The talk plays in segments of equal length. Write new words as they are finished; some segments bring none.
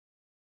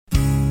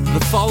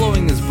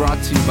following is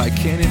brought to you by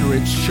Canyon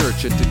Ridge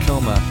Church in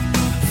Tacoma.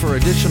 For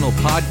additional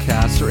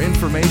podcasts or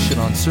information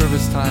on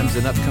service times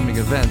and upcoming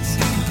events,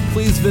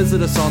 please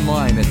visit us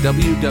online at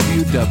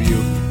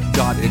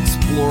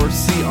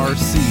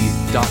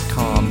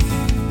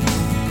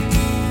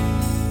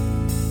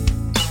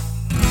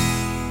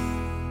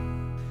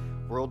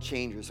www.explorecrc.com. World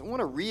changers. I want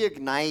to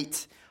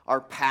reignite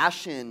our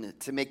passion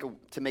to make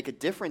a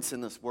difference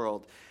in this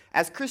world.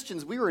 As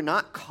Christians, we were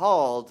not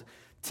called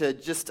to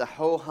just a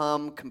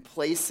ho-hum,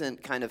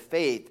 complacent kind of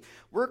faith.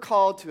 We're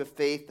called to a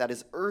faith that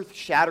is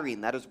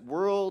earth-shattering, that is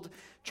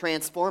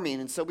world-transforming.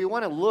 And so we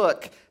want to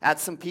look at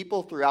some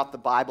people throughout the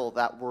Bible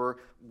that were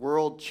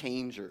world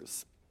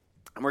changers.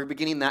 And we're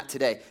beginning that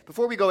today.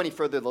 Before we go any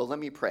further, though, let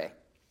me pray.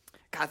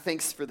 God,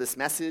 thanks for this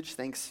message.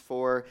 Thanks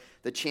for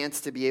the chance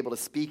to be able to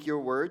speak your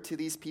word to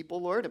these people,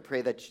 Lord. I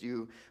pray that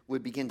you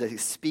would begin to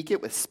speak it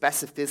with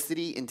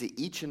specificity into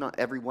each and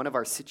every one of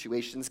our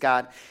situations,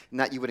 God, and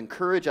that you would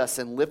encourage us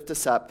and lift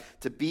us up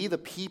to be the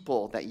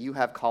people that you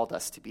have called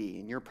us to be.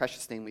 In your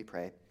precious name we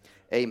pray.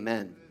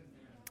 Amen.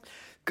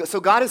 So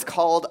God has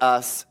called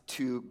us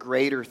to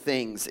greater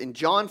things. In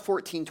John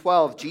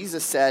 14:12,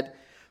 Jesus said,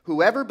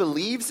 "Whoever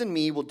believes in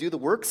me will do the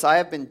works I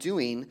have been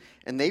doing,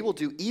 and they will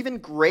do even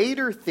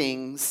greater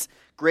things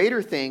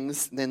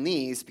than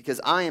these, because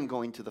I am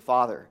going to the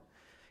Father."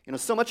 You know,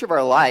 so much of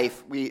our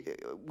life,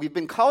 we've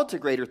been called to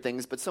greater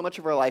things, but so much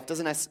of our life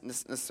doesn't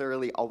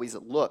necessarily always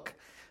look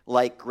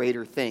like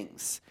greater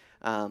things.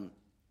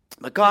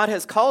 But God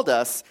has called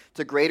us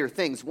to greater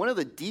things. One of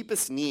the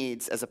deepest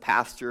needs as a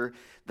pastor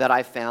that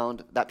I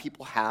found that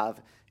people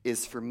have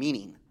is for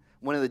meaning.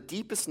 One of the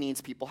deepest needs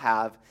people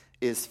have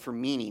is for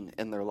meaning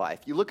in their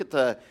life. You look at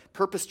the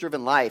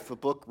Purpose-Driven Life, a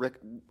book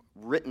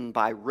written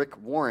by Rick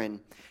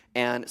Warren,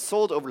 and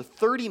sold over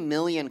 30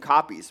 million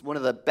copies, one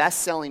of the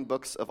best-selling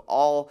books of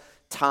all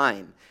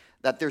time,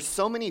 that there's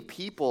so many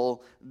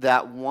people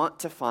that want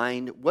to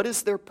find what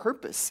is their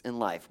purpose in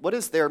life, what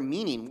is their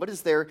meaning, what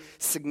is their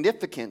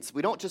significance.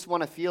 We don't just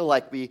want to feel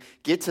like we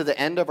get to the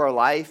end of our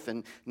life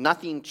and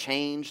nothing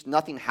changed,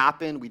 nothing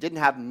happened, we didn't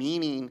have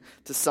meaning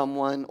to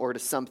someone or to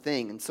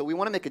something, and so we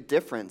want to make a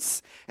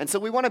difference. And so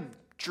we want to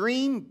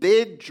dream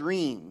big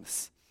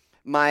dreams.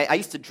 I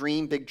used to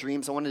dream big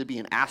dreams. I wanted to be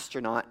an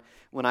astronaut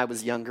when I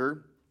was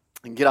younger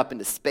and get up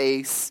into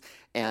space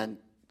and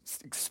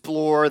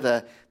explore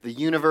the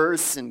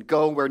universe and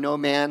go where no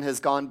man has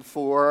gone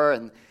before.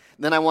 And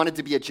then I wanted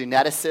to be a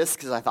geneticist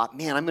because I thought,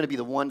 man, I'm going to be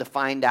the one to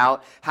find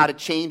out how to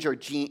change our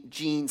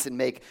genes and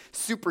make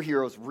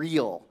superheroes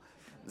real.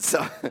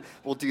 So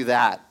we'll do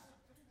that.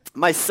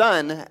 My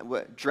son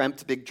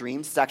dreamt big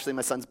dreams. It's actually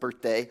my son's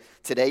birthday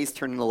today. He's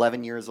turning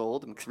 11 years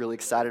old. I'm really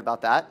excited about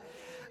that,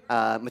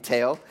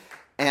 Mateo.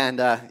 And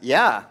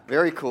yeah,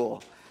 very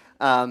cool.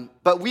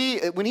 But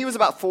when he was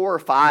about 4 or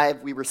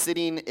 5, we were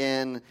sitting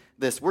in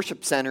this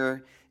worship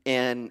center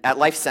at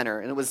Life Center,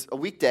 and it was a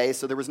weekday,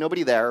 so there was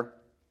nobody there.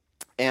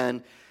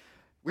 And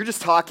we were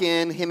just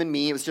talking, him and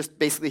me. It was just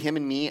basically him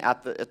and me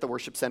at the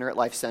worship center at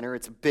Life Center.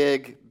 It's a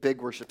big,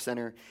 big worship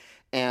center.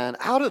 And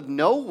out of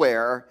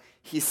nowhere,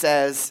 he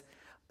says,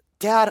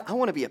 "Dad, I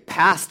want to be a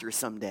pastor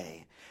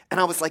someday." And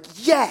I was like,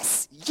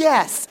 yes.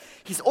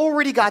 He's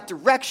already got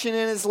direction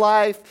in his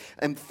life.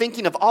 I'm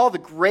thinking of all the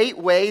great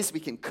ways we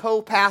can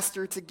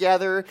co-pastor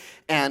together,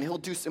 and he'll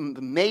do some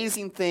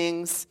amazing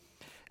things.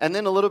 And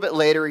then a little bit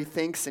later, he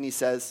thinks and he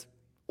says,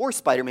 "Or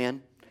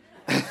Spider-Man."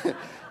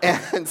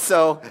 And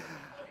so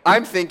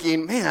I'm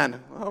thinking,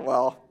 man, oh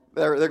well,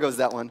 there goes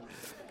that one.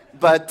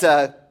 But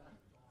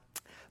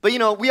you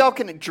know, we all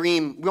can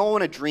dream. We all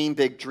want to dream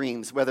big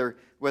dreams, whether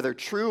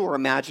true or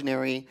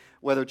imaginary,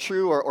 whether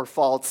true or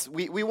false.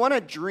 We want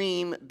to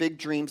dream big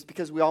dreams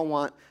because we all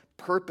want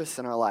purpose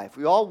in our life.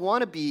 We all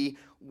want to be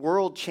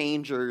world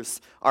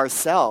changers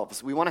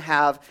ourselves. We want to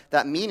have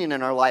that meaning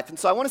in our life. And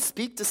so I want to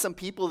speak to some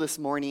people this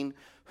morning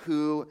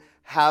who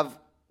have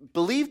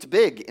believed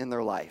big in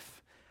their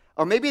life.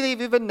 Or maybe they've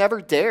even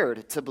never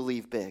dared to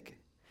believe big.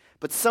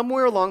 But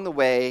somewhere along the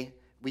way,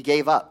 we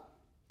gave up.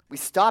 We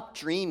stopped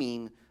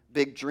dreaming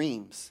big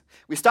dreams.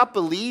 We stopped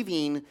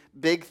believing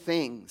big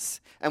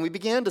things. And we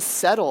began to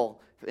settle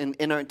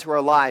into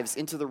our lives,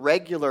 into the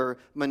regular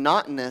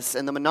monotonous,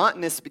 and the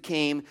monotonous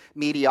became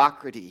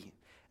mediocrity.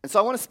 And so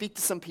I want to speak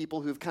to some people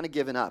who've kind of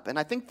given up. And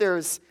I think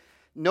there's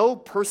no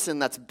person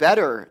that's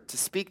better to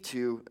speak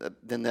to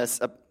than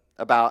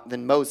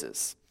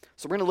Moses.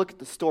 So we're going to look at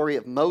the story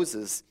of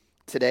Moses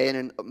today.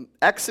 And in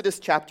Exodus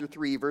chapter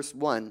 3, verse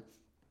 1,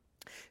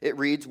 it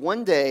reads,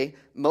 "One day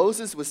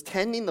Moses was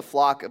tending the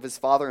flock of his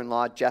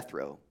father-in-law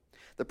Jethro,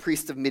 the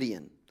priest of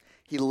Midian.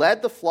 He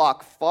led the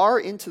flock far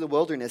into the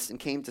wilderness and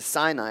came to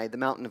Sinai, the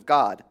mountain of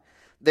God.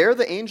 There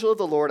the angel of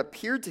the Lord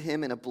appeared to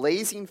him in a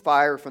blazing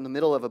fire from the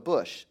middle of a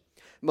bush.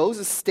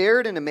 Moses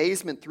stared in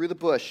amazement through the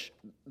bush.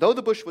 Though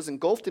the bush was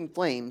engulfed in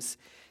flames,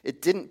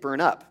 it didn't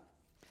burn up.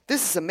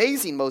 'This is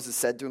amazing,' Moses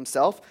said to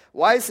himself.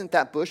 'Why isn't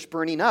that bush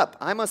burning up?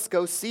 I must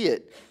go see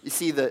it.'" You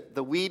see,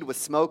 the weed was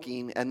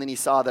smoking, and then he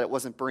saw that it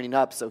wasn't burning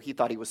up, so he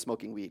thought he was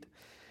smoking weed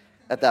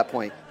at that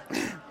point.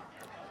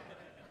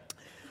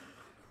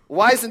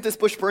 Why isn't this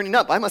bush burning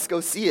up? I must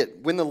go see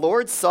it. When the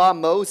Lord saw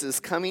Moses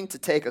coming to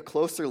take a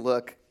closer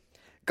look,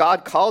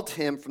 God called to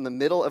him from the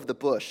middle of the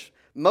bush,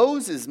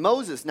 Moses,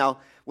 Moses. Now,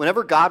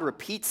 whenever God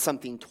repeats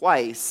something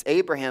twice,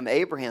 Abraham,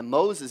 Abraham,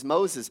 Moses,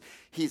 Moses,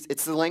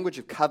 it's the language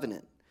of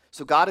covenant.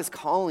 So God is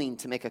calling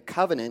to make a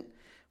covenant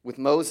with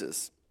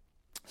Moses.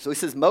 So he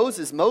says,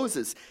 Moses,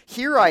 Moses.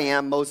 Here I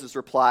am, Moses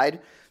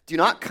replied. Do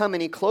not come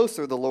any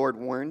closer, the Lord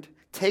warned.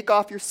 Take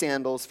off your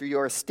sandals, for you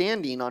are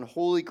standing on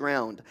holy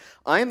ground.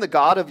 I am the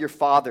God of your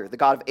father, the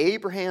God of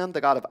Abraham,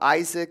 the God of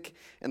Isaac,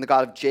 and the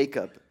God of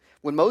Jacob.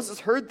 When Moses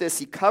heard this,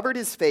 he covered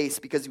his face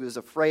because he was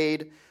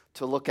afraid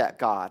to look at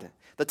God.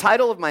 The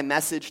title of my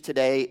message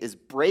today is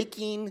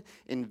Breaking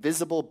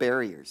Invisible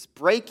Barriers.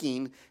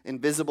 Breaking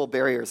Invisible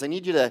Barriers. I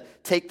need you to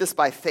take this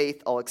by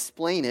faith. I'll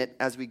explain it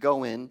as we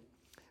go in.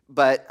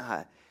 But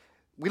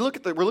we're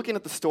looking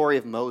at the story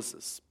of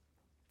Moses.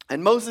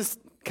 And Moses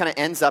kind of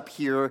ends up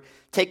here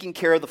taking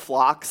care of the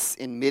flocks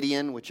in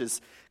Midian, which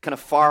is kind of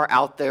far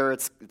out there.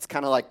 It's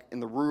kind of like in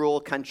the rural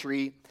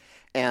country.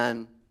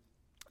 And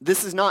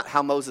this is not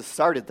how Moses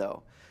started,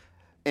 though.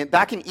 And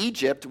back in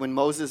Egypt, when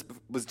Moses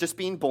was just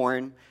being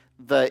born,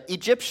 the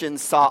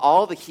Egyptians saw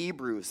all the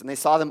Hebrews, and they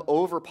saw them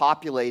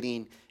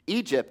overpopulating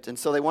Egypt, and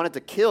so they wanted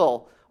to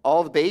kill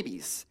all the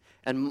babies.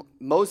 And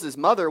Moses'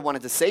 mother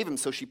wanted to save him,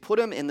 so she put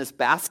him in this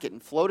basket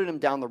and floated him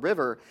down the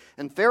river.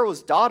 And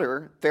Pharaoh's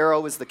daughter, Pharaoh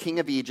was the king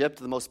of Egypt,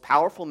 the most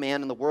powerful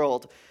man in the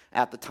world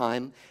at the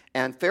time,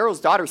 and Pharaoh's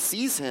daughter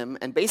sees him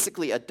and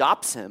basically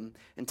adopts him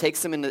and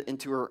takes him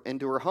into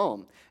her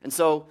home. And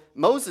so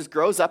Moses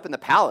grows up in the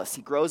palace.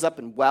 He grows up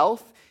in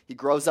wealth. He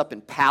grows up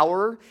in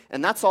power,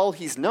 and that's all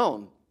he's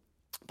known.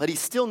 But he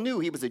still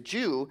knew he was a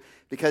Jew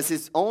because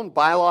his own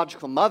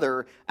biological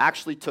mother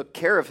actually took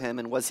care of him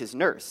and was his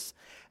nurse.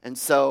 And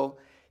so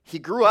he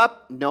grew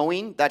up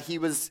knowing that he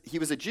was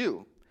a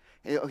Jew.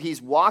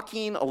 He's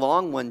walking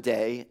along one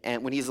day,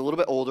 and when he's a little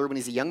bit older, when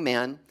he's a young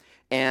man,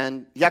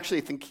 and you actually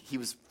think he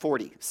was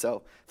 40.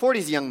 So 40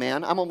 is a young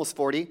man. I'm almost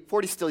 40.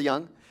 40 is still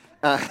young.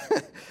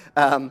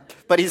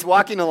 But he's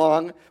walking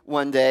along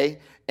one day,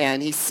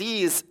 and he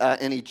sees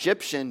an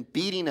Egyptian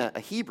beating a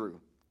Hebrew.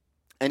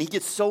 And he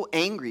gets so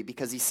angry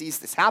because he sees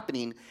this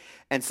happening.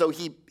 And so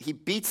he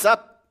beats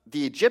up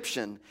the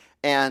Egyptian,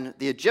 and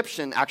the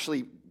Egyptian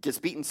actually gets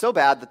beaten so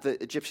bad that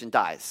the Egyptian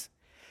dies.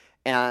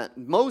 And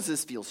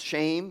Moses feels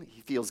shame,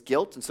 he feels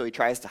guilt, and so he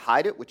tries to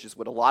hide it, which is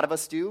what a lot of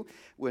us do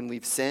when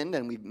we've sinned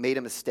and we've made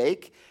a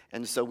mistake.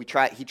 And so he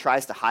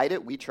tries to hide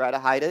it, we try to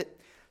hide it.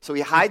 So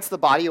he hides the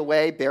body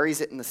away,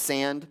 buries it in the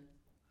sand,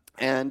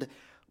 and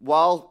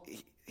while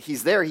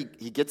he's there, he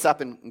gets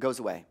up and goes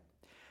away.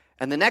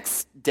 And the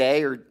next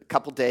day, or a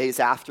couple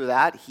days after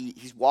that,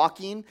 he's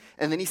walking,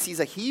 and then he sees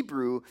a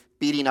Hebrew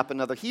beating up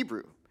another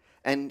Hebrew.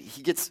 And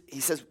he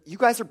says, "You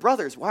guys are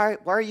brothers. Why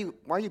are you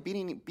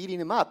beating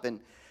him up?" And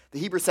the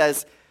Hebrew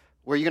says,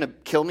 "Were you going to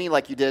kill me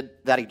like you did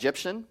that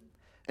Egyptian?"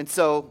 And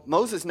so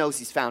Moses knows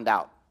he's found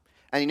out,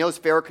 and he knows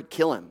Pharaoh could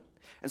kill him.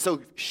 And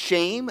so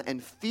shame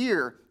and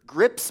fear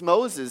grips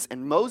Moses,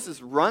 and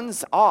Moses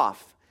runs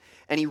off.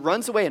 And he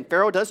runs away, and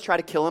Pharaoh does try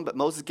to kill him, but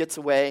Moses gets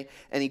away,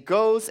 and he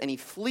goes and he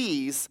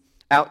flees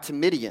out to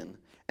Midian.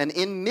 And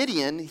in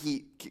Midian,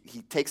 he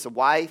takes a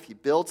wife, he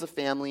builds a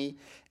family,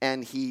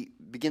 and he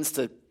begins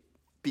to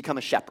become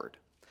a shepherd.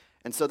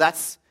 And so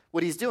that's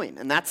what he's doing,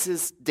 and that's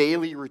his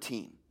daily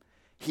routine.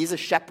 He's a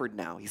shepherd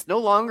now. He's no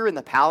longer in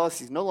the palace.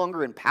 He's no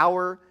longer in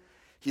power.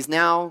 He's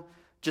now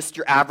just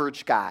your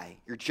average guy,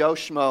 your Joe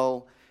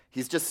Schmo.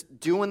 He's just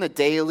doing the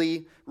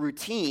daily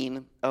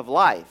routine of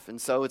life.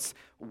 And so it's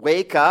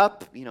wake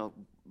up,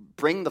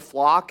 bring the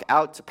flock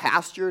out to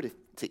pasture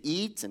to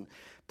eat, and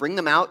bring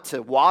them out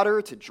to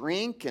water to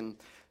drink, and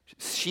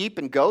sheep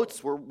and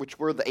goats, which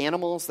were the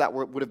animals that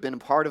would have been a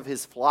part of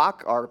his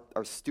flock, are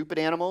stupid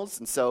animals,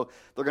 and so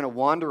they're going to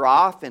wander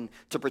off, and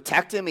to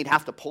protect him, he'd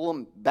have to pull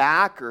them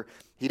back, or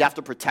he'd have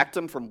to protect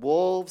them from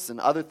wolves and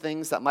other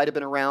things that might have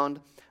been around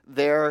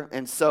there.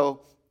 And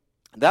so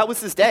that was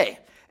his day.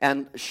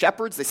 And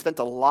shepherds, they spent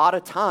a lot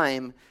of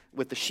time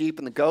with the sheep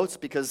and the goats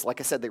because,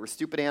 like I said, they were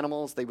stupid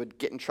animals. They would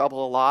get in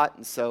trouble a lot,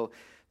 and so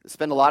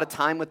spend a lot of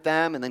time with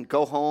them and then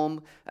go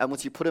home, and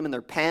once you put them in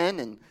their pen,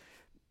 and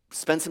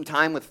spend some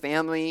time with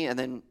family, and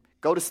then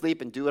go to sleep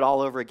and do it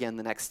all over again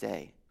the next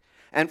day.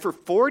 And for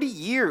 40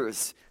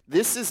 years,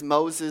 this is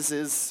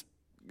Moses'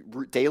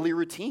 daily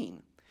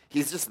routine.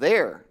 He's just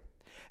there.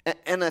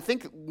 And I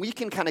think we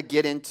can kind of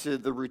get into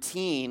the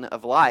routine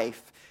of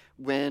life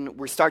when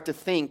we start to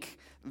think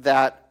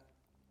that,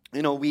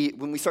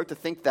 when we start to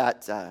think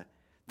that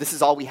this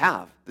is all we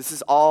have. This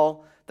is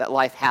all that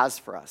life has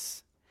for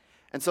us.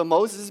 And so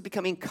Moses is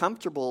becoming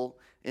comfortable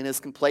in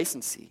his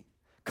complacency,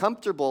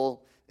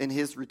 comfortable in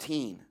his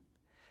routine.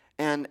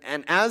 And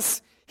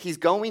as he's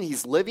going,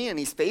 he's living, and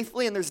he's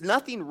faithfully, and there's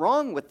nothing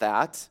wrong with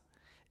that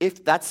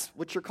if that's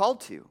what you're called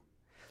to.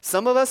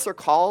 Some of us are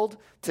called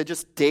to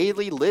just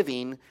daily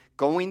living,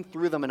 going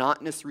through the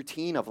monotonous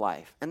routine of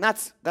life, and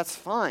that's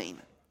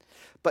fine.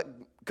 But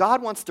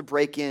God wants to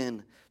break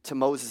in to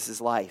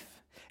Moses'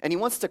 life, And he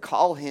wants to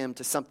call him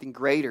to something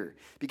greater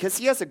because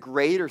he has a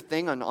greater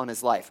thing on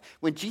his life.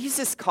 When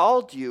Jesus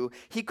called you,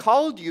 he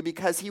called you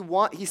because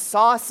he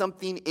saw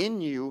something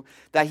in you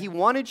that he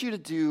wanted you to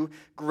do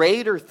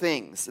greater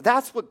things.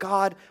 That's what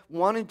God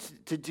wanted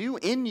to do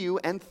in you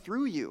and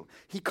through you.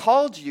 He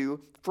called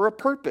you for a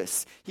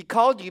purpose. He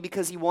called you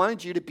because he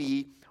wanted you to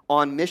be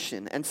on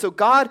mission. And so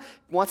God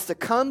wants to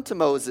come to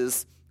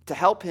Moses to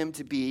help him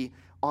to be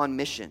on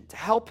mission, to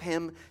help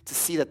him to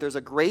see that there's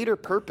a greater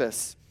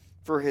purpose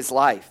for his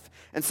life.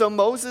 And so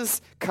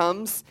Moses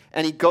comes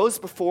and he goes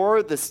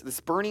before this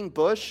burning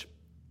bush,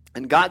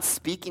 and God's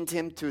speaking to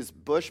him to his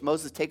bush.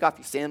 Moses, take off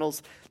your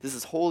sandals. This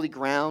is holy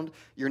ground.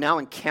 You're now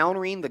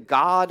encountering the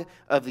God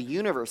of the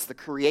universe, the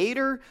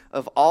creator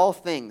of all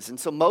things. And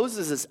so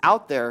Moses is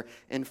out there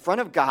in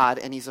front of God,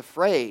 and he's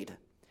afraid.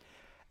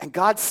 And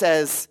God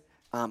says,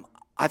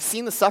 I've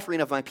seen the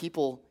suffering of my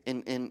people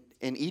in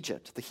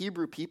Egypt, the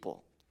Hebrew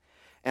people.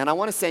 And I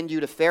want to send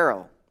you to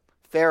Pharaoh.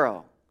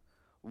 Pharaoh,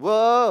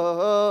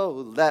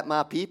 whoa, let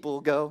my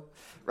people go,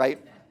 right?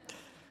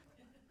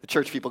 The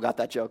church people got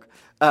that joke.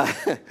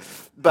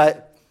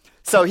 But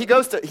so he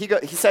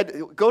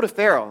said, go to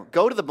Pharaoh,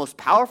 go to the most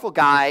powerful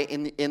guy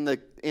in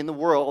the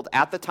world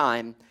at the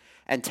time,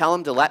 and tell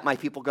him to let my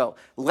people go.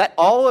 Let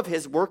all of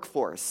his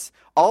workforce,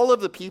 all of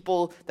the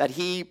people that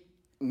he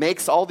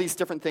makes all these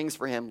different things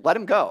for him, let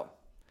him go,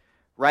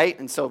 right?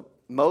 And so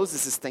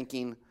Moses is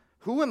thinking,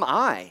 who am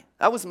I?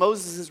 That was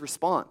Moses'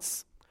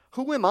 response.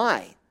 Who am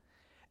I?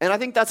 And I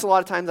think that's a lot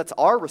of times that's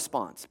our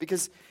response,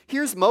 because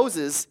here's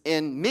Moses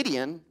in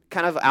Midian,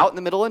 kind of out in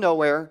the middle of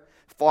nowhere,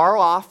 far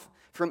off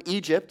from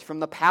Egypt, from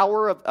the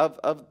power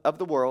of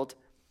the world,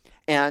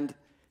 and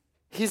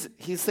he's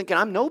thinking,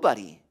 I'm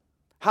nobody.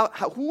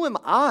 Who am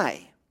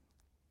I?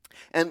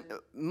 And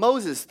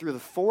Moses, through the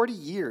 40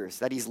 years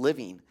that he's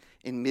living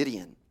in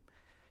Midian,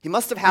 he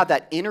must have had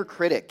that inner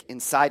critic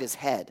inside his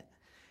head,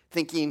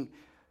 thinking,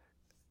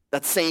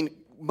 that's saying,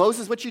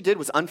 Moses, what you did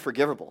was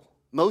unforgivable.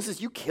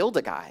 Moses, you killed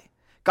a guy.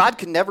 God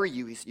could never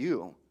use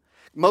you.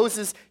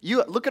 Moses,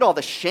 you look at all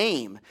the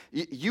shame.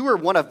 You were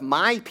one of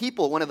my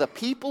people, one of the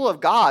people of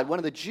God, one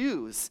of the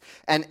Jews.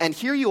 And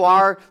here you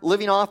are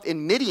living off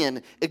in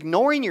Midian,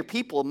 ignoring your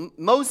people.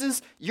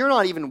 Moses, you're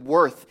not even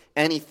worth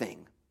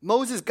anything.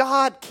 Moses,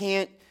 God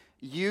can't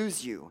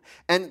use you.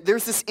 And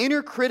there's this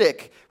inner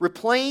critic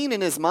replaying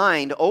in his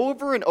mind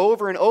over and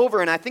over and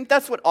over. And I think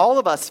that's what all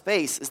of us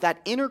face, is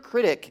that inner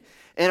critic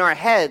in our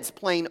heads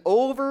playing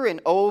over and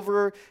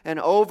over and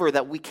over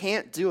that we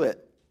can't do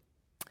it.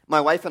 My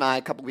wife and I,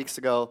 a couple weeks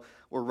ago,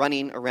 were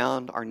running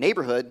around our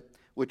neighborhood,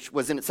 which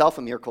was in itself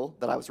a miracle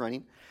that I was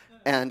running.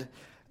 And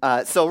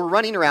so we're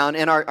running around,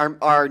 and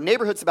our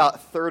neighborhood's about a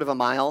third of a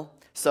mile.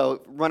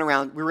 So run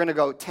around, we were going to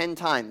go 10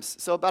 times,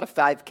 so about a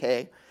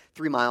 5K,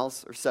 3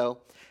 miles or so.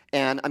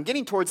 And I'm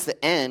getting towards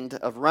the end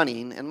of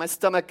running, and my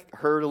stomach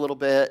hurt a little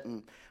bit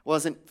and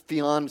wasn't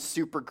feeling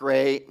super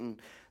great. And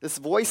this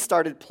voice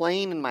started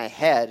playing in my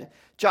head,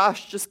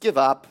 Josh, just give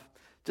up.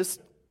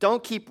 Just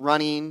don't keep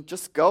running.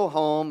 Just go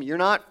home. You're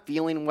not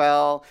feeling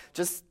well.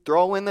 Just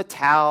throw in the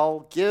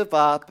towel. Give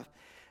up.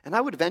 And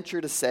I would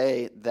venture to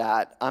say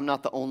that I'm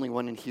not the only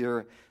one in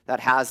here that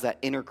has that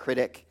inner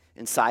critic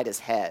inside his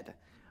head.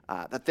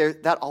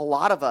 That a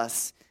lot of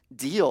us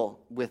deal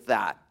with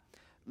that.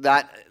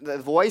 That the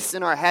voice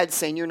in our head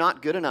saying you're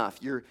not good enough.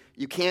 You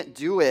can't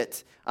do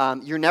it.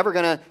 You're never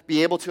going to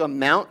be able to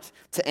amount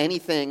to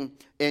anything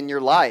in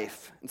your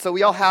life. And so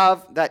we all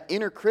have that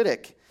inner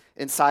critic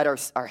inside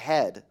our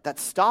head that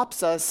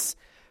stops us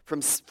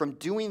from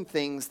doing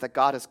things that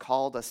God has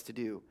called us to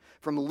do,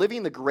 from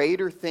living the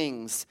greater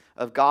things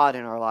of God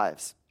in our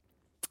lives.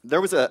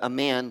 There was a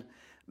man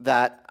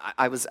that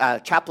I was a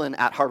chaplain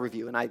at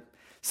Harborview, and I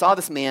saw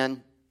this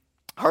man.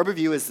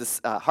 Harborview is this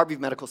Harborview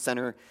Medical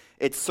Center.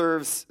 It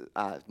serves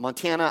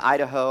Montana,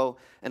 Idaho,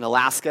 and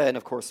Alaska, and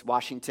of course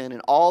Washington,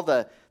 and all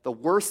the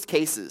worst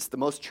cases, the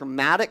most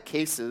traumatic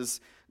cases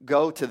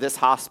go to this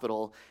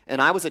hospital.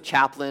 And I was a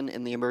chaplain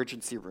in the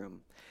emergency room.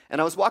 And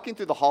I was walking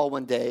through the hall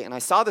one day, and I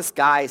saw this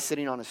guy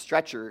sitting on a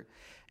stretcher,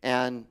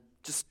 and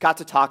just got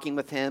to talking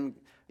with him.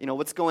 You know,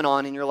 what's going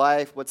on in your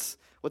life? What's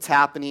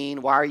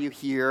happening? Why are you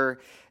here?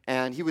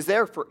 And he was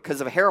there because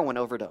of a heroin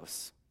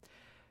overdose.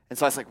 And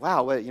so I was like,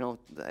 wow,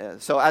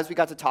 so as we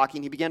got to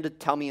talking, he began to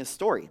tell me his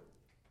story.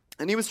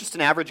 And he was just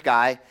an average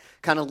guy,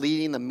 kind of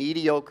leading the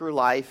mediocre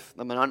life,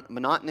 the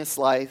monotonous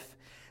life.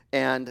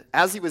 And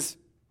as he was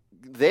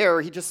there,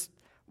 he just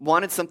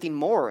wanted something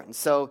more. And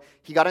so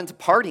he got into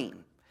partying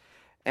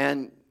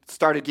and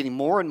started getting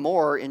more and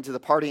more into the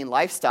partying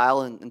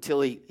lifestyle until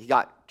he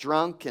got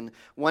drunk. And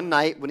one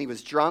night when he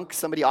was drunk,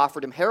 somebody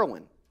offered him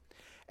heroin.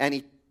 And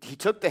he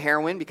took the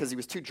heroin because he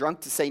was too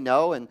drunk to say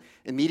no, and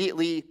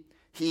immediately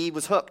he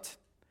was hooked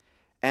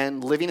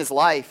and living his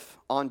life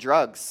on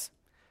drugs,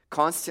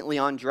 constantly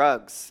on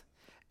drugs.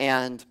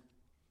 And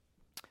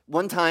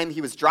one time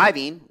he was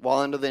driving while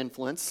under the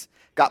influence,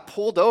 got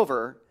pulled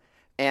over,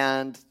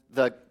 and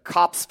the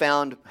cops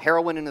found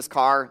heroin in his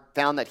car,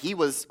 found that he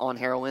was on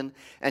heroin,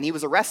 and he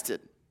was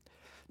arrested.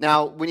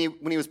 Now, when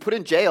he was put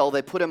in jail,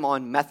 they put him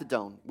on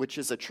methadone, which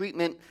is a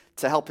treatment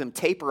to help him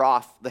taper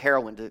off the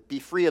heroin, to be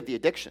free of the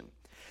addiction.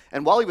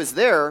 And while he was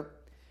there,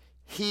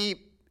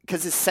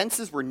 because his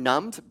senses were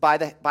numbed by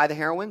the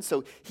heroin,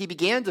 so he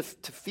began to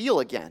feel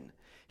again.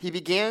 He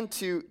began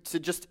to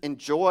just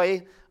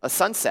enjoy a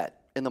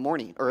sunset in the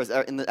morning, or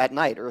at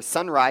night, or a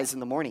sunrise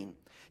in the morning.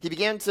 He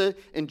began to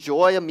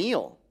enjoy a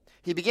meal.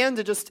 He began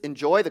to just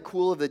enjoy the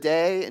cool of the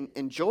day and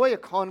enjoy a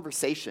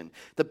conversation.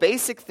 The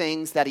basic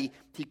things that he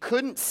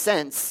couldn't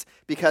sense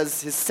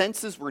because his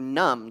senses were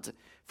numbed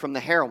from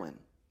the heroin.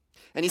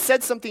 And he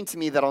said something to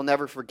me that I'll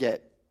never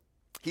forget.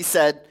 He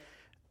said,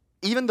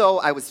 even though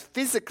I was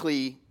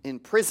physically in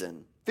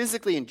prison,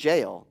 physically in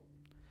jail,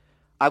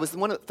 I was the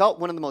one that felt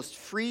one of the most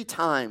free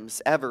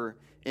times ever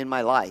in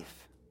my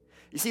life.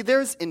 You see,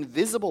 there's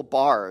invisible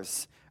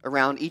bars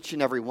around each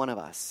and every one of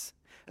us.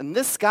 And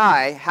this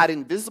guy had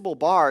invisible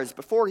bars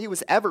before he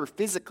was ever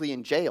physically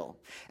in jail.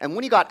 And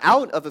when he got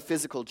out of a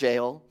physical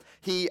jail,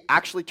 he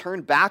actually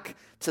turned back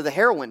to the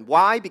heroin.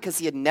 Why? Because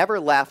he had never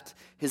left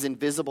his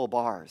invisible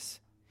bars.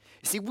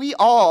 You see, we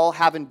all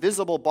have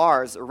invisible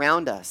bars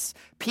around us.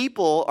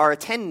 People are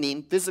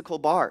attending physical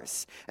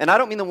bars. And I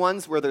don't mean the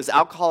ones where there's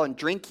alcohol and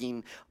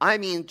drinking. I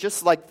mean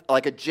just like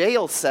a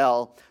jail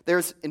cell,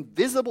 there's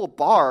invisible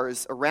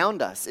bars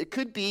around us. It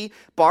could be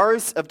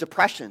bars of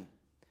depression.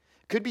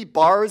 It could be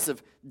bars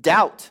of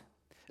doubt.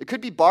 It could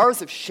be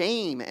bars of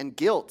shame and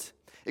guilt.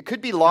 It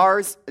could be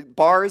bars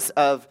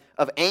of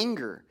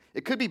anger.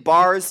 It could be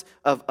bars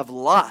of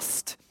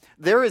lust.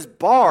 There is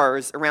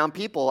bars around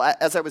people.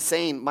 As I was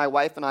saying, my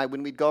wife and I,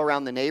 when we'd go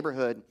around the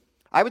neighborhood,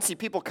 I would see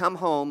people come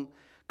home,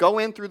 go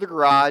in through the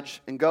garage,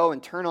 and go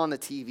and turn on the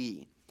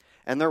TV.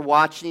 And they're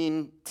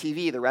watching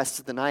TV the rest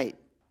of the night.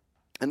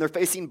 And they're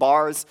facing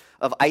bars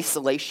of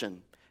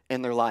isolation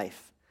in their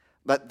life.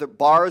 But the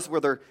bars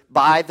where they're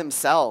by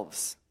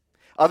themselves.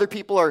 Other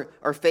people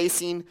are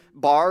facing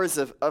bars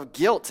of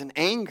guilt and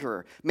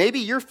anger. Maybe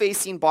you're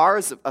facing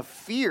bars of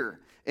fear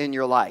in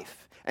your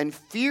life. And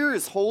fear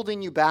is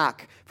holding you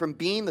back from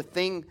being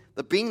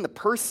being the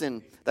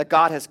person that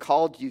God has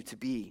called you to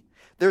be.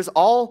 There's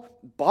all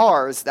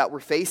bars that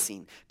we're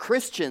facing.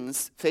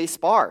 Christians face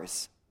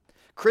bars.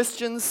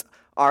 Christians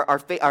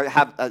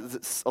have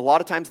a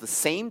lot of times the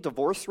same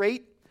divorce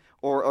rate,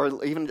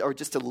 or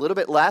just a little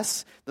bit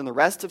less than the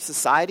rest of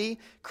society.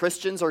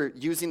 Christians are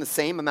using the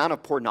same amount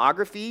of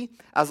pornography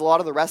as a lot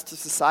of the rest of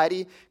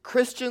society.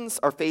 Christians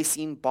are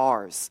facing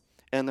bars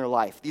in their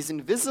life, these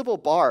invisible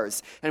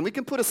bars. And we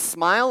can put a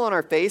smile on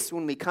our face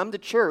when we come to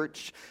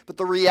church, but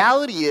the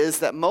reality is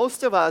that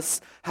most of us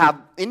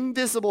have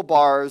invisible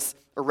bars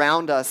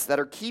around us that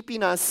are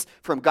keeping us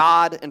from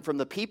God and from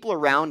the people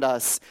around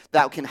us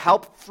that can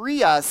help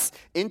free us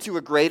into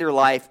a greater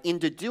life,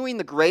 into doing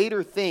the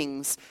greater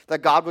things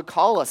that God would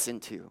call us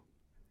into.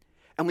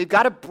 And we've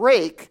got to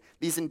break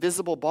these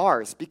invisible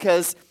bars,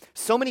 because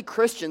so many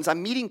Christians,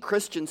 I'm meeting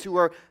Christians who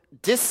are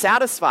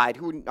dissatisfied,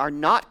 who are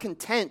not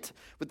content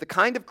with the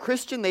kind of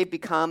Christian they've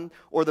become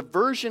or the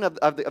version of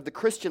the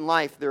Christian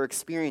life they're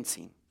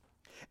experiencing.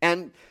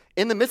 And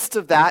in the midst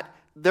of that,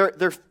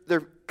 they're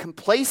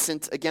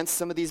complacent against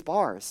some of these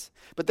bars.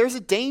 But there's a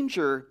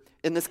danger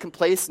in this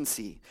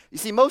complacency. You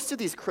see, most of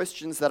these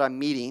Christians that I'm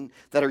meeting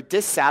that are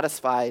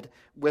dissatisfied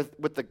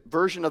with the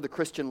version of the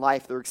Christian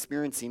life they're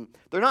experiencing,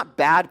 they're not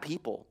bad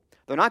people.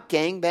 They're not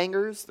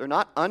gangbangers. They're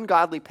not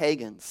ungodly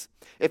pagans.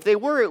 If they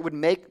were, it would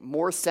make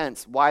more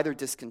sense why they're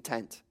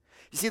discontent.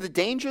 You see, the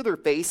danger they're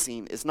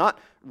facing is not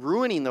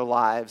ruining their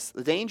lives.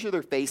 The danger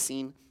they're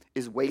facing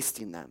is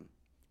wasting them.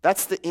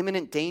 That's the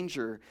imminent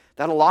danger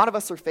that a lot of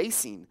us are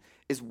facing,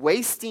 is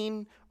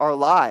wasting our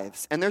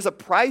lives. And there's a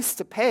price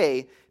to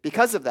pay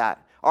because of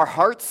that. Our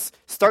hearts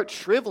start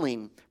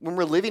shriveling when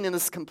we're living in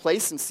this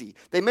complacency.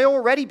 They may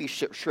already be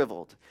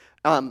shriveled.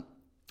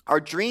 Our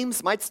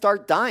dreams might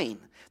start dying.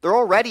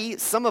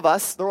 Some of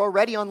us, they're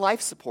already on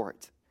life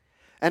support.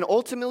 And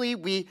ultimately,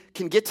 we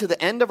can get to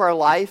the end of our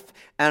life,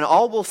 and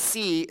all we'll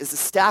see is a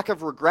stack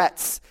of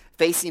regrets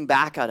facing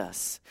back at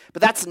us.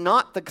 But that's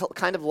not the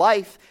kind of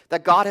life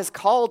that God has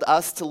called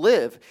us to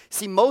live.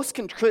 See, most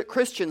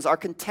Christians are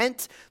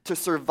content to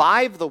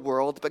survive the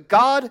world, but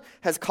God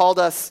has called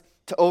us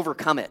to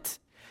overcome it.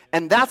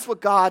 And that's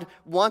what God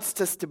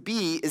wants us to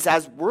be, is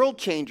as world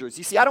changers.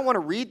 You see, I don't want to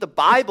read the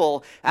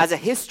Bible as a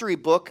history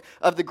book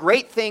of the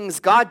great things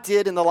God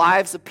did in the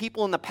lives of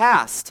people in the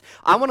past.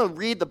 I want to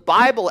read the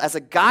Bible as a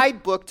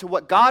guidebook to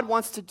what God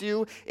wants to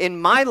do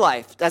in my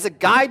life, as a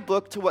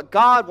guidebook to what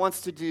God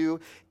wants to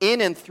do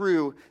in and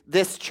through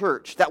this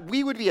church. That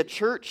we would be a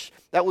church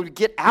that would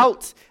get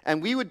out,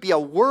 and we would be a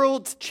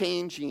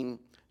world-changing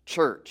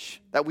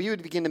church, that we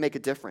would begin to make a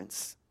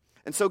difference.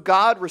 And so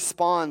God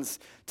responds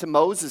to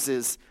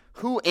Moses'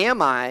 "Who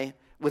am I?"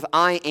 with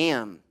 "I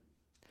am."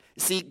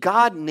 See,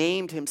 God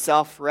named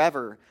himself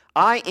forever.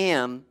 I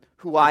am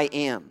who I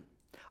am.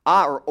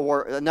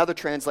 Or another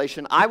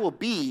translation, I will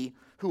be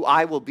who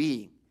I will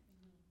be.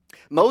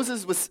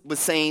 Moses was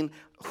saying,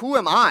 who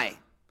am I?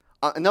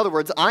 In other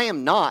words, I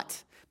am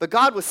not. But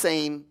God was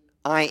saying,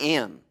 I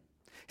am.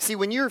 See,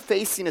 when you're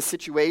facing a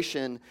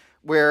situation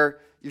where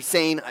you're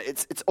saying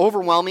it's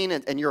overwhelming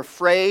and you're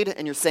afraid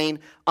and you're saying,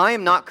 I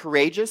am not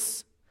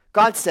courageous,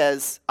 God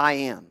says, I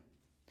am.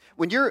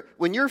 When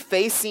you're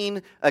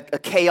facing a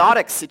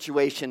chaotic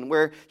situation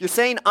where you're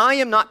saying, I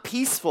am not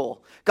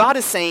peaceful, God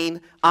is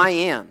saying, I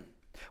am.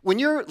 When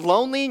you're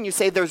lonely and you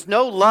say there's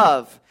no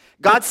love,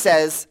 God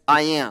says,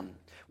 I am.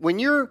 When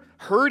you're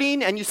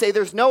hurting and you say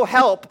there's no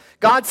help,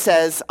 God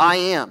says, I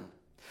am.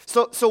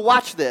 So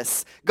watch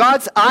this.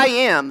 God's I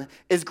am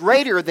is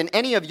greater than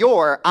any of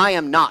your I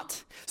am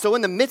not. So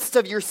in the midst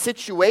of your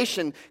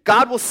situation,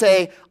 God will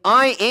say,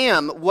 I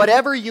am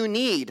whatever you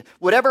need,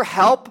 whatever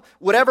help,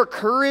 whatever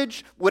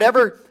courage,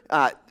 whatever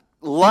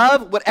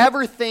love,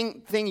 whatever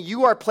thing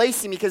you are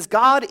placing, because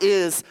God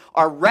is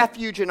our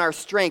refuge and our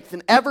strength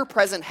and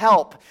ever-present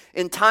help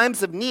in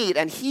times of need,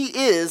 and He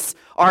is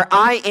our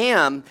I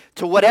am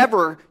to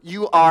whatever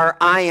you are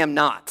I am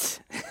not.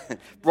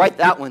 Write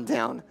that one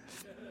down.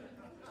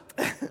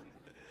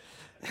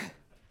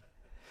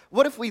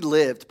 What if we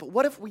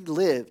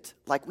lived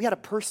like we had a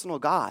personal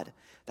God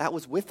that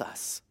was with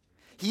us?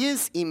 He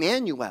is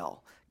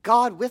Emmanuel,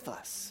 God with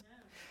us.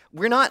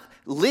 We're not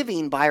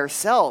living by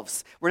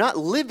ourselves. We're not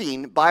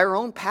living by our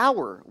own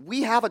power.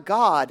 We have a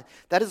God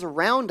that is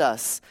around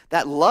us,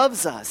 that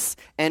loves us,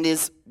 and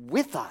is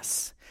with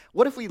us.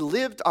 What if we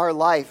lived our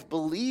life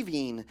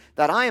believing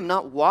that I'm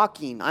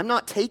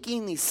not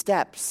taking these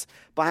steps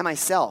by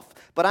myself,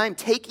 but I'm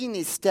taking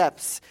these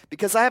steps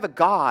because I have a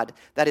God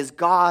that is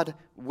God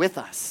with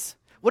us?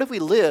 What if we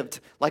lived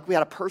like we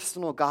had a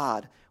personal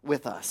God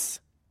with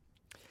us?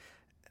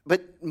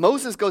 But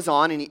Moses goes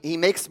on and he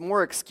makes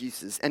more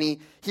excuses. And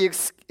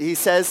he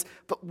says,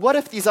 but what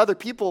if these other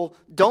people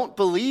don't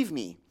believe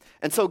me?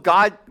 And so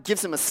God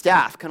gives him a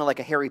staff, kind of like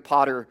a Harry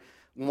Potter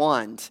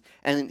wand.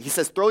 And he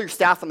says, throw your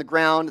staff on the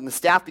ground, and the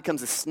staff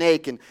becomes a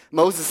snake. And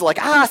Moses is like,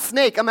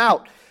 snake, I'm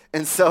out.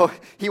 And so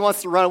he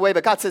wants to run away.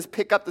 But God says,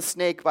 pick up the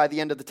snake by the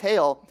end of the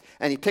tail.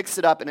 And he picks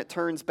it up, and it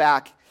turns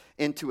back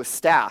into a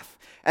staff.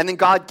 And then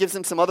God gives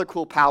him some other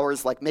cool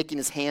powers, like making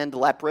his hand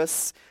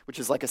leprous, which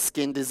is like a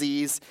skin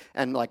disease,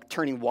 and like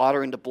turning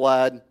water into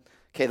blood.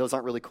 Okay, those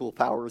aren't really cool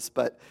powers,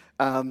 but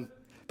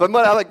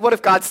what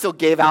if God still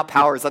gave out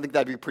powers? I think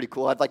that'd be pretty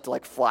cool. I'd like to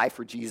like fly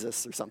for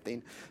Jesus or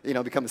something,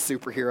 become a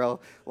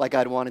superhero like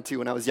I'd wanted to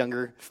when I was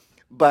younger.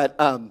 But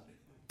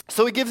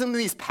so he gives him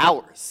these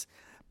powers.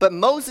 But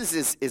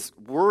Moses is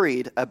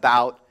worried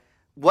about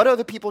what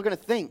other people are going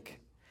to think.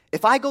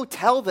 If I go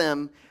tell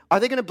them, are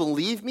they going to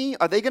believe me?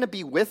 Are they going to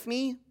be with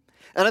me?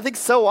 And I think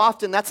so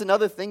often that's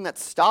another thing that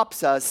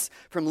stops us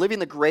from living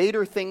the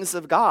greater things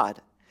of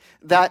God.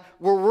 That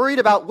we're worried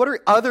about what are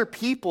other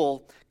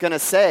people going to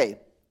say.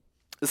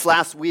 This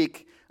last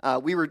week,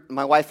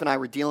 my wife and I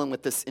were dealing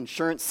with this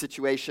insurance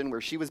situation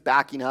where she was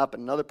backing up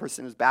and another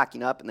person was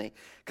backing up, and they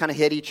kind of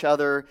hit each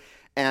other.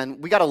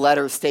 And we got a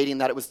letter stating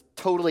that it was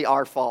totally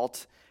our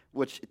fault,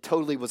 which it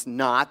totally was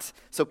not.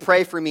 So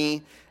pray for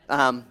me.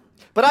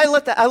 But I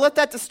let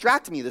that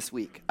distract me this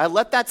week. I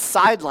let that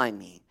sideline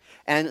me.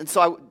 And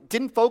so I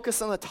didn't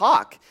focus on the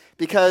talk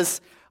because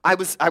I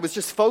was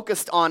just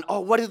focused on,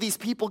 what are these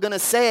people going to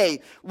say?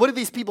 What are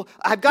these people?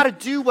 I've got to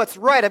do what's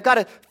right. I've got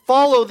to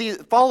follow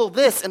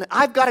this, and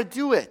I've got to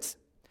do it.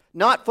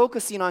 Not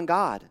focusing on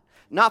God.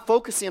 Not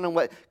focusing on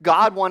what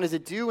God wanted to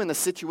do in the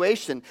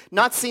situation.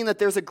 Not seeing that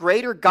there's a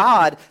greater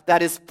God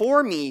that is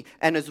for me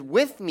and is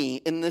with me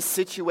in this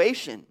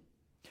situation.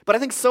 But I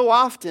think so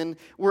often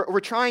we're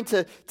trying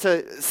to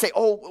say,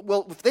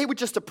 if they would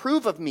just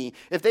approve of me,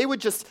 if they would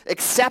just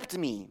accept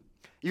me.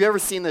 You ever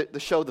seen the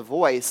show The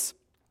Voice?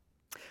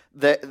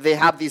 They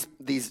have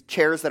these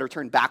chairs that are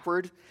turned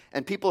backward,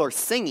 and people are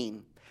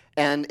singing.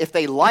 And if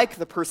they like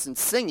the person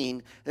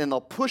singing, then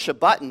they'll push a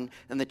button,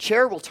 and the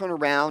chair will turn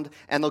around,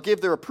 and they'll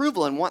give their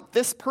approval and want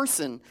this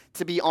person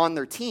to be on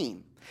their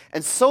team.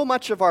 And so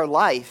much of our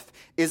life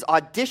is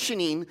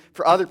auditioning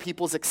for other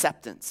people's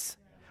acceptance.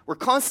 We're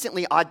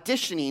constantly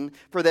auditioning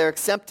for their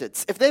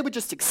acceptance. If they would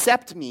just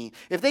accept me,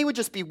 if they would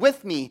just be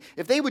with me,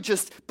 if they would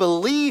just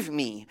believe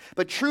me.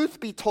 But truth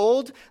be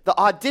told, the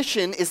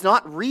audition is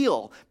not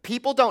real.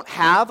 People don't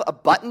have a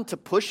button to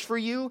push for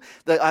you.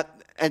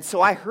 And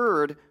so I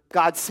heard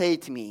God say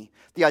to me,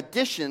 the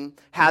audition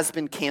has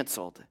been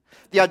canceled.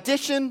 The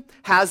audition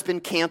has been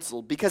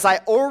canceled because I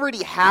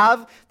already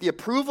have the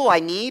approval I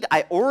need.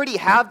 I already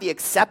have the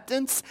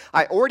acceptance.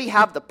 I already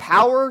have the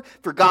power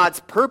for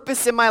God's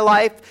purpose in my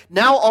life.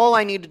 Now all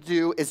I need to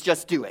do is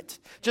just do it.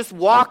 Just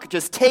walk,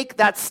 just take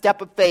that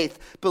step of faith,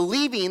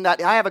 believing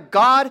that I have a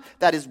God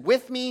that is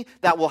with me,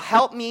 that will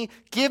help me,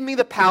 give me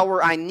the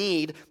power I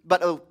need,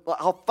 but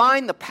I'll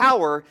find the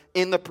power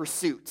in the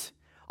pursuit.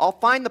 I'll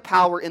find the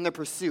power in the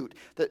pursuit.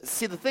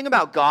 See, the thing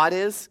about God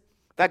is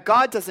that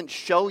God doesn't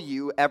show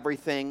you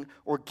everything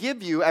or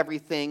give you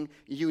everything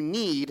you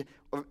need,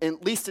 or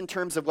at least in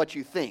terms of what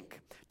you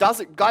think.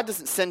 God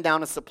doesn't send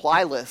down a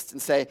supply list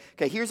and say,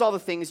 okay, here's all the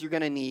things you're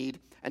going to need,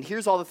 and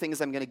here's all the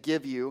things I'm going to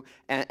give you,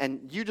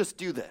 and you just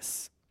do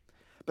this.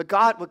 But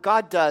what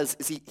God does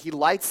is he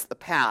lights the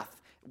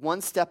path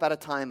one step at a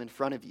time in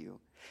front of you.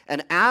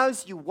 And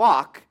as you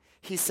walk,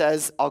 he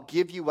says, I'll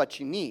give you what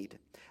you need.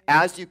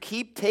 as you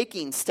keep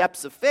taking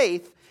steps of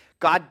faith,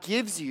 God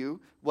gives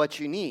you what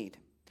you need.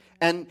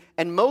 And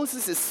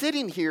Moses is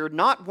sitting here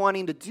not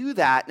wanting to do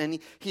that. And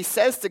he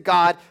says to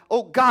God,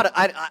 oh, God,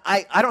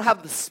 I don't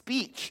have the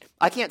speech.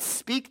 I can't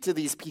speak to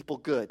these people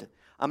good.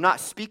 I'm not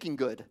speaking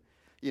good,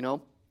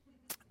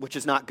 which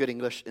is not good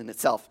English in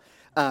itself.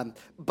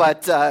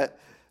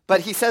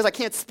 But he says, I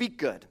can't speak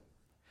good.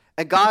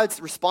 And God's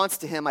response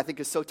to him, I think,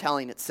 is so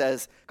telling.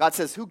 God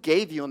says, who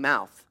gave you a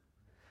mouth?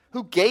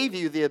 Who gave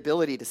you the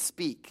ability to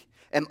speak?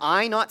 Am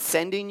I not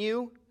sending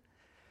you?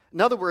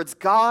 In other words,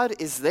 God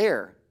is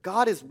there.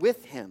 God is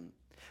with him.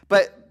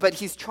 But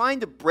he's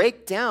trying to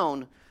break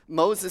down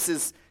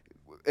Moses'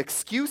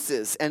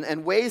 excuses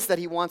and ways that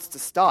he wants to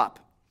stop.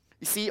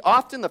 You see,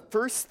 often the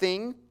first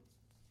thing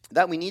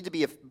that we need to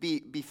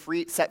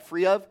be set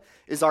free of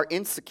is our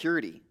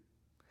insecurity.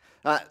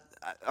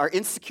 Our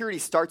insecurity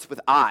starts with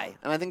I,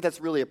 and I think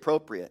that's really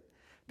appropriate.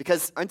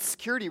 Because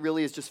insecurity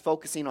really is just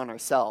focusing on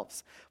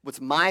ourselves.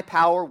 What's my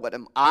power? What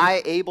am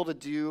I able to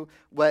do?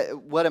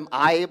 What am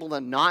I able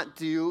to not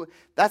do?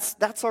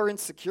 That's our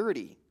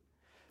insecurity.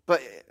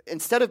 But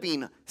instead of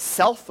being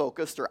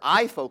self-focused or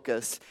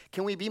I-focused,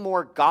 can we be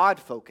more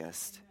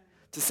God-focused?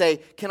 To say,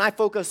 can I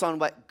focus on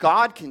what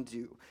God can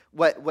do?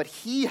 What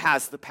he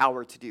has the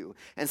power to do?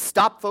 And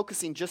stop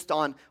focusing just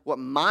on what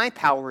my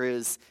power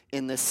is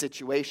in this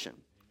situation.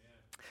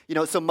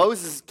 So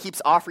Moses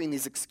keeps offering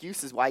these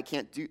excuses why he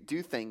can't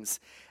do things.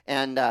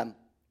 And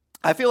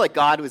I feel like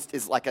God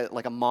is like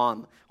a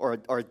mom or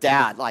a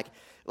dad. Like,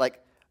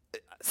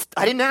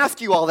 I didn't ask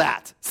you all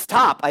that.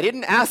 Stop. I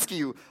didn't ask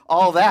you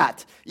all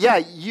that.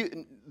 Yeah,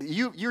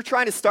 you're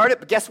trying to start it,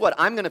 but guess what?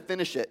 I'm going to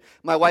finish it.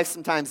 My wife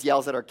sometimes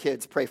yells at our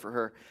kids. Pray for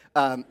her.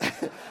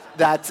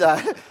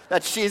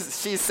 That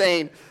she's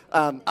saying,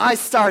 I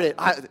started.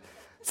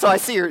 So I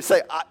see her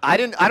say, I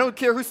don't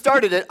care who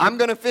started it. I'm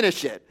going to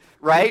finish it.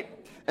 Right?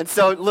 And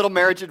so little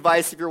marriage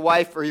advice, if your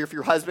wife or if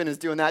your husband is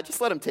doing that, just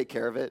let him take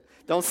care of it.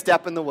 Don't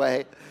step in the way.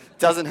 It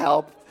doesn't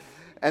help.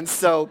 And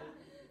so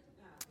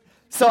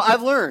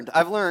I've learned.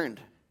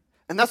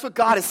 And that's what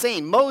God is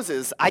saying.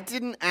 Moses, I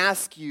didn't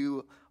ask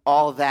you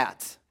all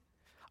that.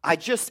 I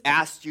just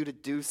asked you to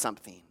do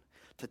something,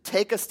 to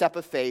take a step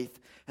of faith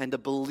and to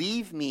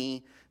believe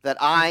me that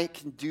I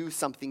can do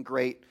something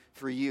great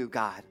for you,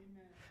 God.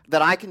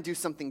 That I can do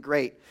something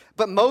great.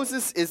 But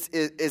Moses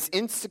is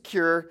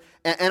insecure,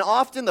 and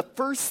often the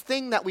first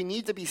thing that we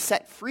need to be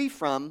set free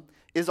from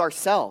is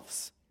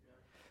ourselves.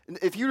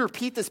 If you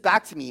repeat this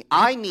back to me,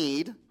 I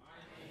need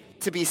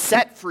to be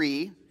set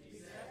free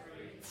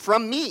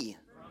from me.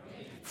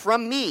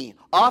 From me.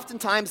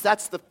 Oftentimes,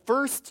 that's the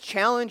first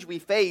challenge we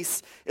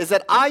face, is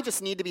that I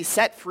just need to be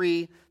set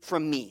free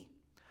from me.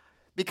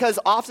 Because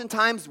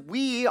oftentimes,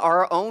 we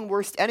are our own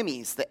worst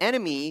enemies. The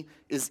enemy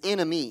is in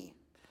a me,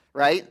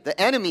 right? The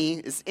enemy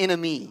is in a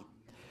me.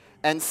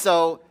 And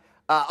so,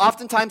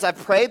 oftentimes I've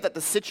prayed that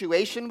the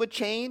situation would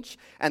change,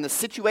 and the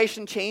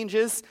situation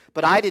changes,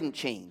 but I didn't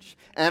change.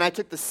 And I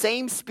took the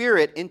same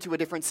spirit into a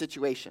different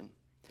situation.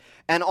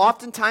 And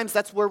oftentimes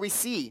that's where we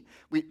see.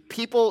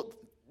 People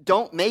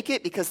don't make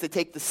it because they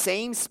take the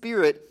same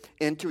spirit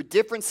into a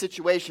different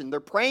situation. They're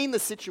praying the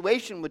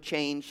situation would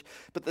change,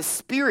 but the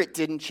spirit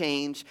didn't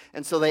change,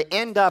 and so they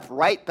end up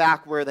right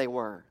back where they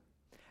were.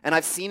 And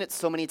I've seen it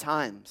so many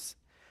times.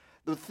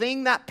 The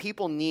thing that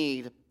people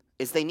need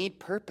is they need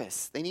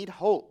purpose. They need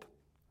hope.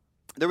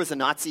 There was a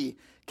Nazi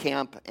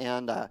camp,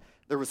 and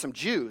there were some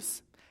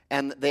Jews,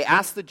 and they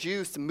asked the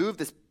Jews to move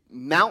this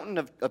mountain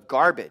of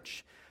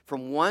garbage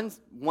from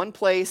one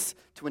place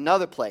to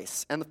another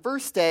place. And the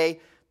first day,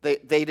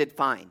 they did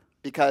fine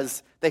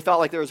because they felt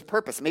like there was a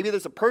purpose. Maybe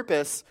there's a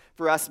purpose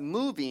for us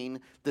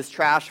moving this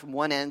trash from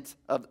one end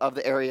of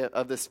the area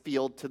of this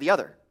field to the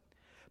other.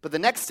 But the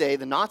next day,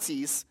 the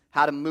Nazis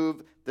had to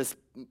move this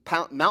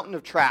mountain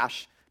of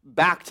trash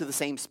back to the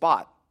same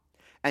spot.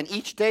 And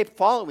each day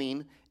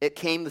following, it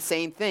came the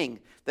same thing.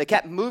 They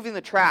kept moving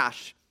the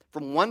trash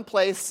from one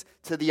place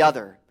to the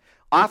other.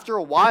 After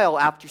a while,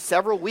 after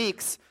several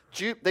weeks,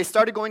 they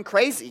started going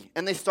crazy,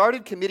 and they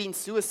started committing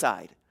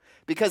suicide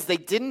because they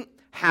didn't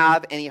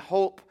have any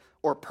hope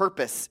or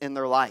purpose in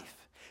their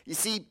life. You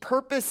see,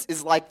 purpose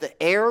is like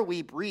the air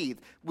we breathe.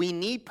 We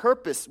need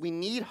purpose. We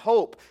need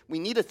hope. We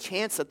need a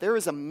chance that there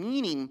is a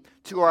meaning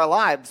to our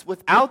lives.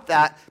 Without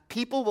that,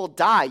 people will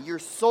die. Your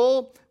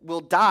soul will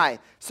die.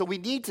 So we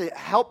need to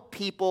help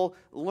people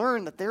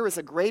learn that there is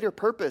a greater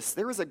purpose.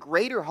 There is a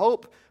greater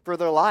hope for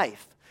their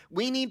life.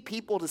 We need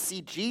people to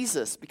see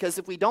Jesus, because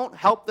if we don't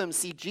help them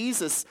see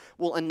Jesus,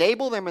 we'll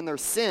enable them in their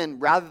sin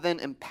rather than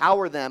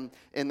empower them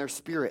in their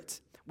spirit.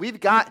 We've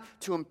got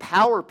to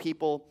empower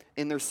people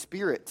in their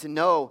spirit to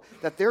know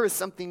that there is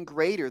something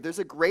greater. There's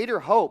a greater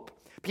hope.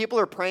 People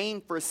are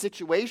praying for a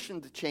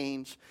situation to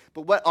change,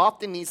 but what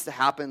often needs to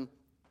happen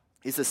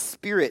is a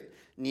spirit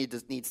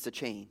needs to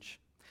change.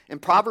 In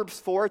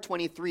Proverbs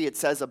 4:23, it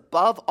says,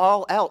 above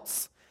all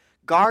else,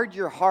 guard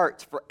your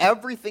heart, for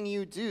everything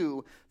you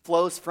do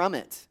flows from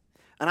it.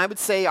 And I would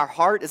say our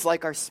heart is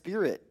like our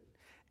spirit.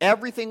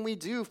 Everything we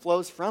do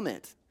flows from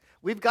it.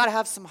 We've got to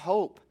have some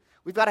hope.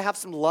 We've got to have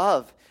some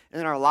love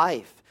in our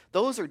life.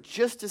 Those are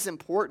just as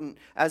important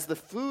as the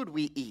food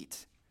we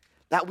eat.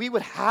 That we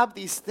would have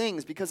these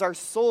things because our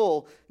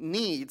soul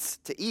needs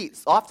to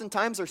eat.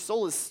 Oftentimes our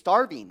soul is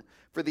starving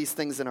for these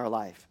things in our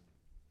life.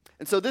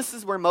 And so this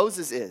is where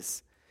Moses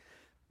is.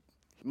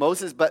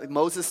 But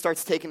Moses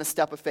starts taking a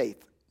step of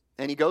faith.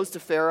 And he goes to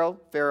Pharaoh.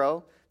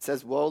 Pharaoh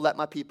says, whoa, let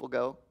my people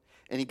go.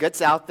 And he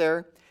gets out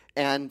there,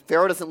 and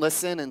Pharaoh doesn't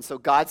listen, and so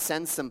God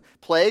sends some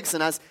plagues.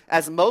 And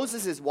as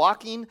Moses is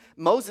walking,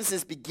 Moses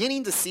is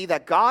beginning to see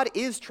that God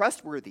is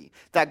trustworthy,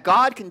 that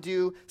God can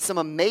do some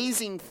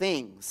amazing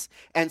things.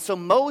 And so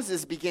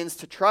Moses begins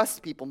to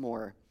trust people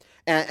more.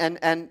 And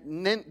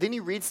then he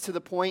leads to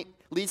the point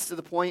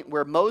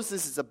where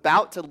Moses is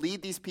about to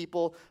lead these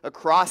people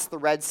across the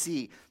Red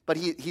Sea. But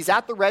he's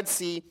at the Red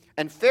Sea,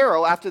 and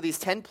Pharaoh, after these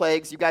 10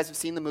 plagues, you guys have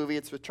seen the movie,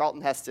 it's with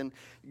Charlton Heston.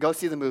 Go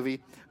see the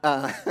movie.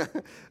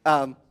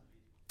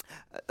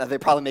 They're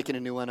probably making a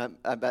new one,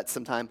 I bet,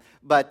 sometime.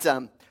 But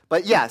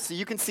yeah, so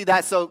you can see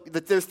that. So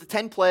there's the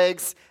 10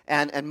 plagues,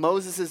 and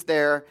Moses is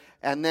there,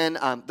 and then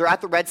they're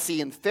at the Red Sea,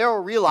 and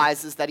Pharaoh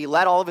realizes that he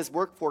let all of his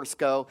workforce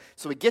go,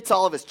 so he gets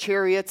all of his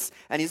chariots,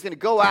 and he's going to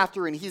go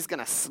after, and he's going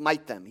to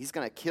smite them. He's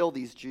going to kill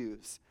these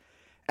Jews.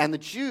 And the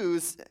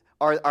Jews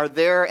are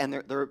there, and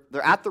they're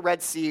at the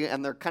Red Sea,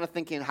 and they're kind of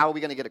thinking, how are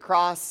we going to get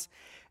across?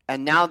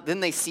 And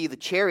then they see the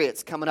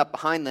chariots coming up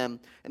behind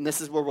them, and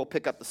this is where we'll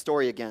pick up the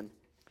story again.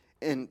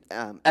 In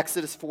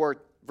Exodus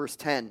 4, verse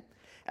 10,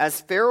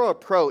 as Pharaoh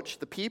approached,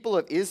 the people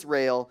of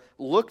Israel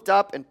looked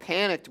up and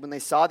panicked when they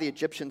saw the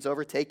Egyptians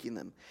overtaking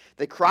them.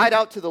 They cried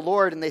out to the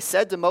Lord, and they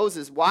said to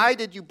Moses, why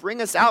did you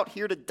bring us out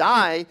here to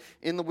die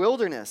in the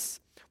wilderness?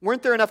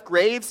 Weren't there enough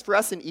graves for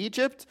us in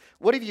Egypt?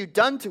 What have you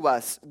done to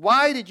us?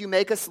 Why did you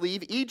make us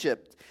leave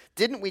Egypt?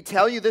 Didn't we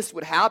tell you this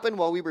would happen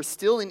while we were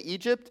still in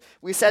Egypt?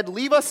 We said,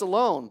 leave us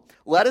alone.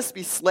 Let us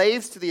be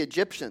slaves to the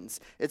Egyptians.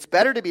 It's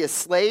better to be a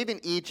slave in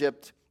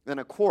Egypt than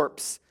a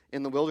corpse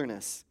in the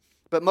wilderness.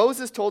 But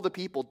Moses told the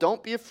people,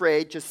 don't be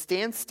afraid, just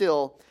stand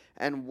still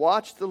and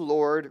watch the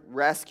Lord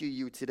rescue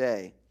you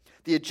today.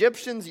 The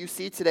Egyptians you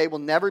see today will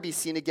never be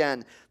seen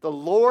again. The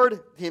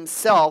Lord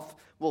himself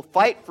will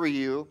fight for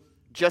you.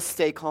 Just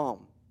stay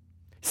calm.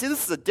 See,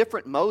 this is a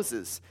different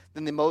Moses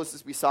than the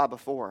Moses we saw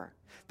before.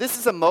 This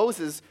is a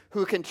Moses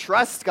who can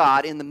trust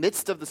God in the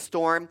midst of the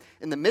storm,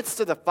 in the midst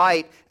of the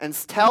fight, and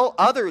tell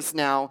others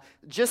now,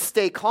 just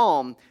stay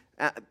calm,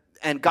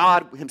 and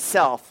God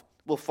himself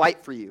will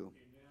fight for you.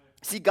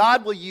 See,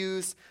 God will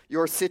use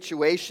your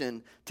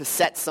situation to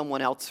set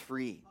someone else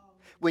free.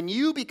 When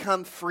you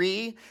become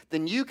free,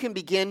 then you can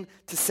begin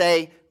to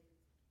say,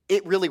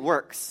 it really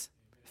works.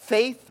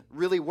 Faith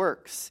really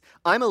works.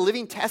 I'm a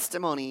living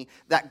testimony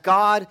that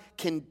God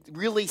can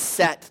really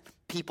set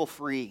people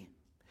free.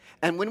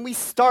 And when we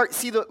start,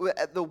 see,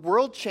 the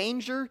world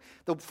changer,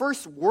 the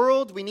first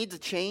world we need to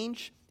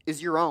change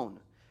is your own.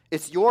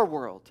 It's your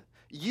world.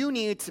 You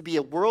need to be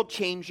a world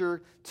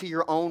changer to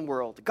your own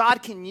world.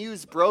 God can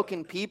use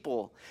broken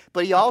people,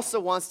 but he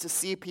also wants to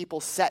see people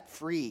set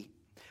free.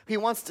 He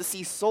wants to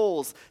see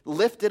souls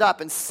lifted up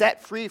and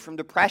set free from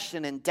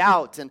depression and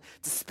doubt and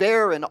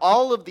despair and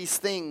all of these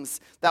things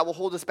that will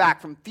hold us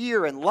back from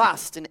fear and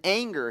lust and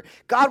anger.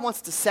 God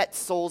wants to set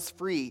souls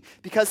free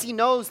because he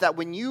knows that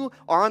when you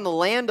are on the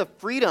land of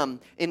freedom,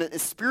 in a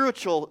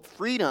spiritual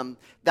freedom,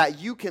 that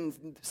you can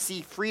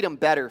see freedom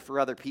better for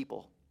other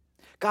people.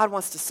 God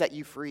wants to set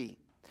you free.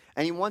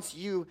 And he wants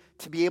you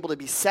to be able to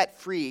be set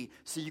free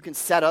so you can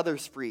set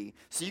others free.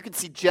 So you can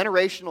see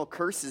generational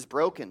curses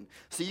broken.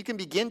 So you can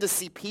begin to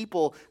see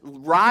people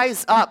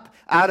rise up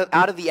out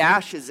of the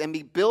ashes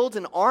and build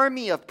an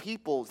army of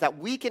people that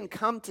we can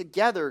come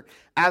together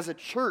as a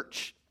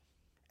church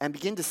and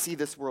begin to see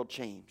this world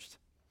changed.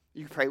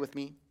 You pray with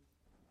me?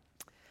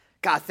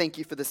 God, thank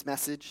you for this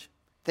message.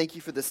 Thank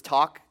you for this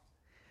talk.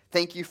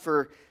 Thank you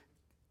for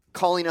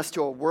calling us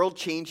to a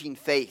world-changing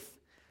faith.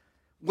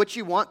 What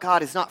you want,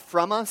 God, is not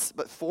from us,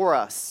 but for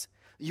us.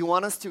 You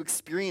want us to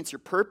experience your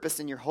purpose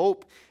and your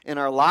hope in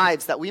our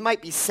lives, that we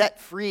might be set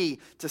free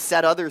to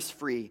set others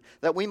free,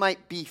 that we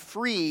might be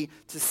free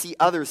to see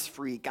others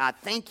free. God,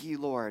 thank you,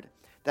 Lord,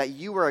 that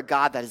you are a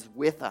God that is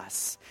with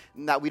us,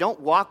 and that we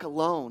don't walk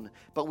alone,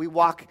 but we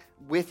walk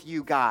with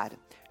you, God,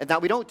 and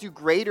that we don't do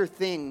greater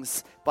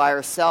things by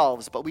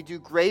ourselves, but we do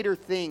greater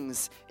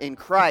things in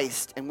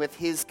Christ and with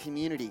his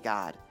community,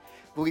 God.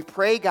 But we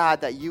pray,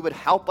 God, that you would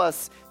help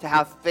us to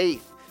have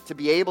faith, to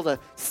be able to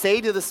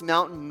say to this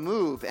mountain,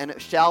 move, and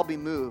it shall be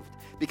moved.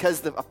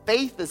 Because the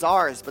faith is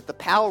ours, but the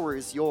power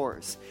is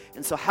yours.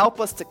 And so help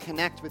us to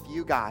connect with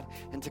you, God,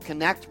 and to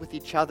connect with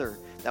each other,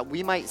 that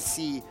we might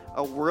see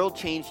a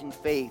world-changing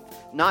faith,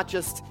 not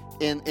just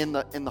on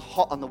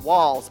the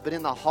walls, but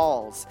in the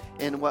halls,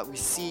 in what we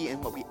see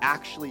and what we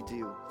actually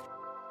do.